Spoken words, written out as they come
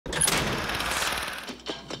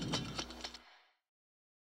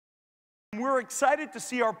we're excited to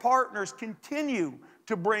see our partners continue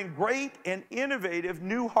to bring great and innovative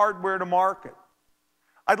new hardware to market.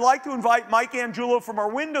 I'd like to invite Mike Anjiulo from our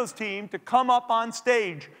Windows team to come up on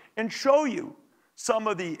stage and show you some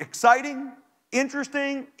of the exciting,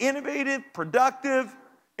 interesting, innovative, productive,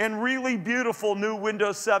 and really beautiful new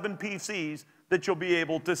Windows 7 PCs that you'll be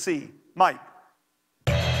able to see. Mike.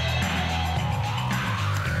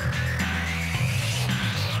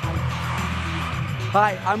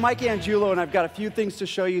 Hi, I'm Mike Anjiulo, and I've got a few things to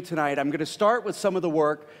show you tonight. I'm going to start with some of the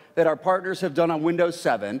work that our partners have done on Windows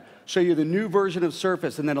 7, show you the new version of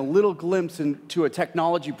Surface, and then a little glimpse into a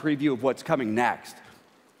technology preview of what's coming next.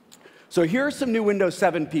 So here are some new Windows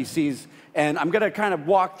 7 PCs, and I'm going to kind of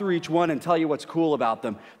walk through each one and tell you what's cool about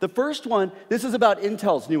them. The first one, this is about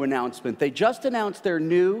Intel's new announcement. They just announced their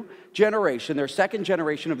new generation, their second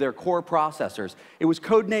generation of their core processors. It was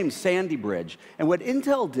codenamed Sandy Bridge. And what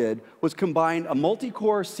Intel did was combine a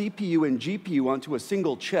multi-core CPU and GPU onto a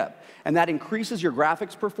single chip. And that increases your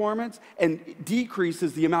graphics performance and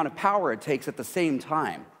decreases the amount of power it takes at the same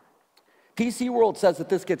time. PC World says that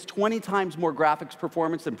this gets 20 times more graphics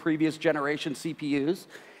performance than previous generation CPUs.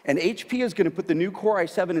 And HP is going to put the new Core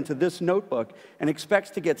i7 into this notebook and expects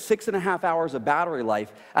to get 6.5 hours of battery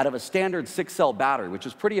life out of a standard 6-cell battery, which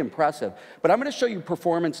is pretty impressive. But I'm going to show you a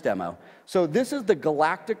performance demo. So this is the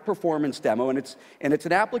Galactic Performance Demo, and it's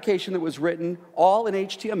an application that was written all in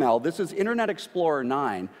HTML. This is Internet Explorer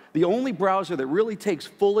 9, the only browser that really takes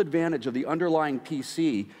full advantage of the underlying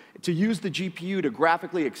PC to use the GPU to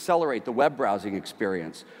graphically accelerate the web browsing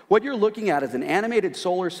experience. What you're looking at is an animated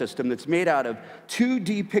solar system that's made out of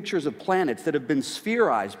 2D pictures of planets that have been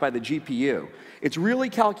spherized by the GPU. It's really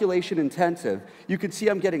calculation intensive. You can see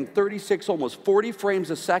I'm getting 36, almost 40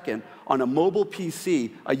 frames a second on a mobile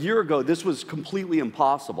PC. A year ago, this was completely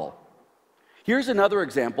impossible. Here's another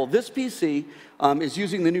example. This PC is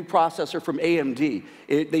using the new processor from AMD.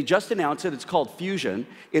 They just announced it. It's called Fusion.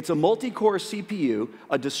 It's a multi-core CPU,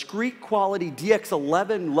 a discrete quality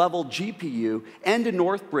DX11 level GPU, and a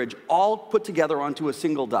Northbridge, all put together onto a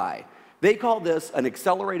single die. They call this an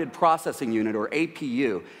accelerated processing unit, or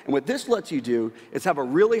APU. And what this lets you do is have a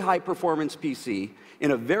really high performance PC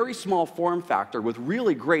in a very small form factor with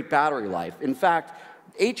really great battery life. In fact,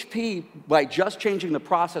 HP, by just changing the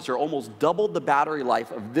processor, almost doubled the battery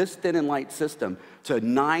life of this thin and light system to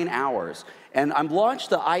 9 hours. And I've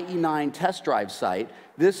launched the IE9 test drive site.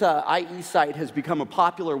 This IE site has become a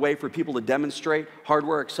popular way for people to demonstrate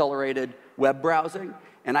hardware-accelerated web browsing.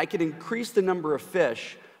 And I can increase the number of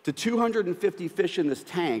fish to 250 fish in this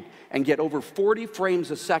tank and get over 40 frames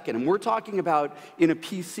a second. And we're talking about in a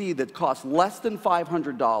PC that costs less than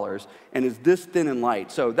 $500 and is this thin and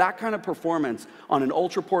light. So that kind of performance on an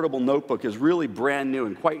ultra-portable notebook is really brand new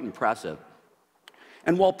and quite impressive.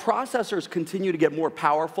 And while processors continue to get more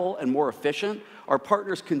powerful and more efficient, our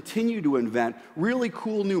partners continue to invent really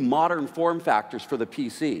cool new modern form factors for the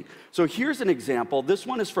PC. So here's an example. This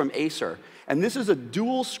one is from Acer, and this is a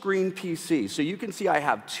dual-screen PC. So you can see I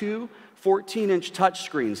have two 14-inch touch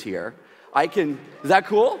screens here. Is that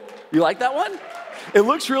cool? You like that one? It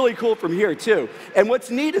looks really cool from here, too. And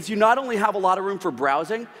what's neat is you not only have a lot of room for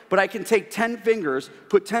browsing, but I can take 10 fingers,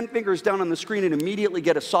 put 10 fingers down on the screen, and immediately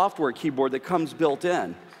get a software keyboard that comes built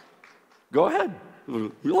in. Go ahead.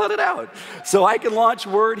 Let it out. So I can launch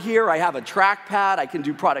Word here. I have a trackpad. I can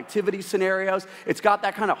do productivity scenarios. It's got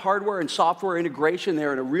that kind of hardware and software integration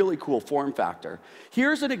there in a really cool form factor.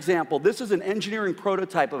 Here's an example. This is an engineering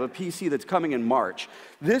prototype of a PC that's coming in March.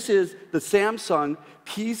 This is the Samsung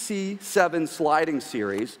PC7 sliding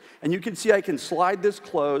series. And you can see I can slide this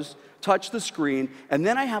closed, touch the screen, and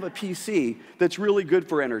then I have a PC that's really good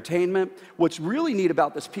for entertainment. What's really neat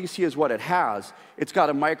about this PC is what it has. It's got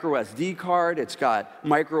a micro SD card, it's got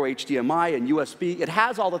micro HDMI and USB. It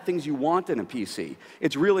has all the things you want in a PC.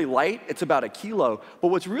 It's really light, it's about 1 kilo, but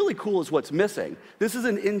what's really cool is what's missing. This is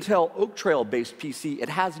an Intel Oak Trail-based PC. It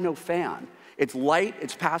has no fan. It's light,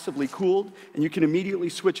 it's passively cooled, and you can immediately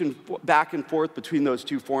switch back and forth between those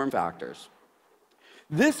two form factors.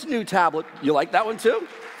 This new tablet, you like that one too?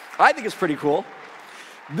 I think it's pretty cool.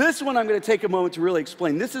 This one I'm going to take a moment to really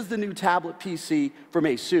explain. This is the new tablet PC from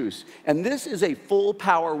Asus, and this is a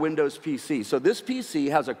full-power Windows PC. So this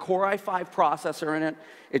PC has a Core i5 processor in it.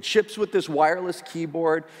 It ships with this wireless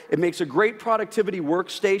keyboard. It makes a great productivity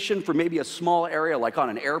workstation for maybe a small area like on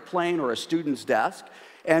an airplane or a student's desk.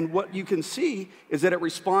 And what you can see is that it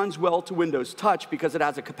responds well to Windows Touch because it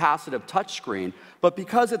has a capacitive touch screen. But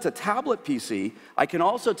because it's a tablet PC, I can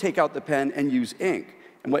also take out the pen and use ink.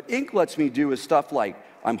 And what ink lets me do is stuff like,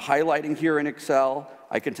 I'm highlighting here in Excel.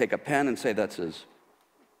 I can take a pen and say, this is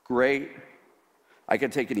great. I can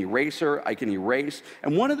take an eraser, I can erase.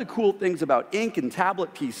 And one of the cool things about ink and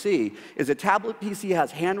tablet PC is a tablet PC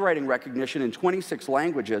has handwriting recognition in 26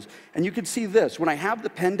 languages. And you can see this. When I have the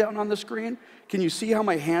pen down on the screen, can you see how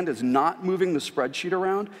my hand is not moving the spreadsheet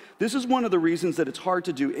around? This is one of the reasons that it's hard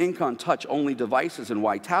to do ink on touch-only devices, and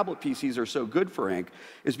why tablet PCs are so good for ink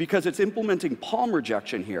is because it's implementing palm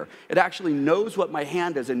rejection here. It actually knows what my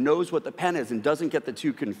hand is and knows what the pen is and doesn't get the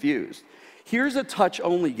two confused. Here's a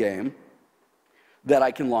touch-only game that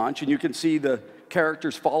I can launch, and you can see the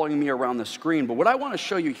characters following me around the screen. But what I want to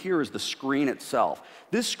show you here is the screen itself.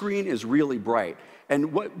 This screen is really bright.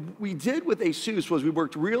 And what we did with Asus was we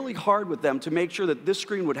worked really hard with them to make sure that this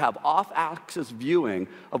screen would have off-axis viewing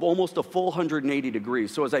of almost a full 180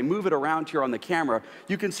 degrees. So as I move it around here on the camera,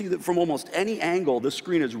 you can see that from almost any angle, the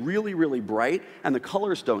screen is really, really bright, and the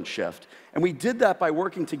colors don't shift. And we did that by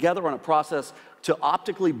working together on a process to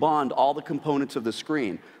optically bond all the components of the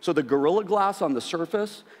screen. So the Gorilla Glass on the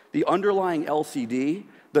surface, the underlying LCD,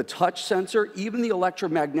 the touch sensor, even the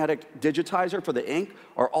electromagnetic digitizer for the ink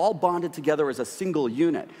are all bonded together as a single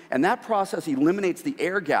unit. And that process eliminates the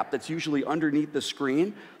air gap that's usually underneath the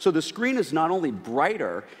screen. So the screen is not only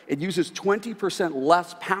brighter, it uses 20%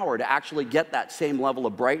 less power to actually get that same level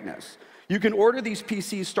of brightness. You can order these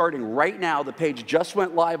PCs starting right now. The page just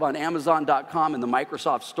went live on Amazon.com and the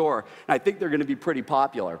Microsoft Store, and I think they're going to be pretty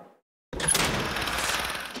popular.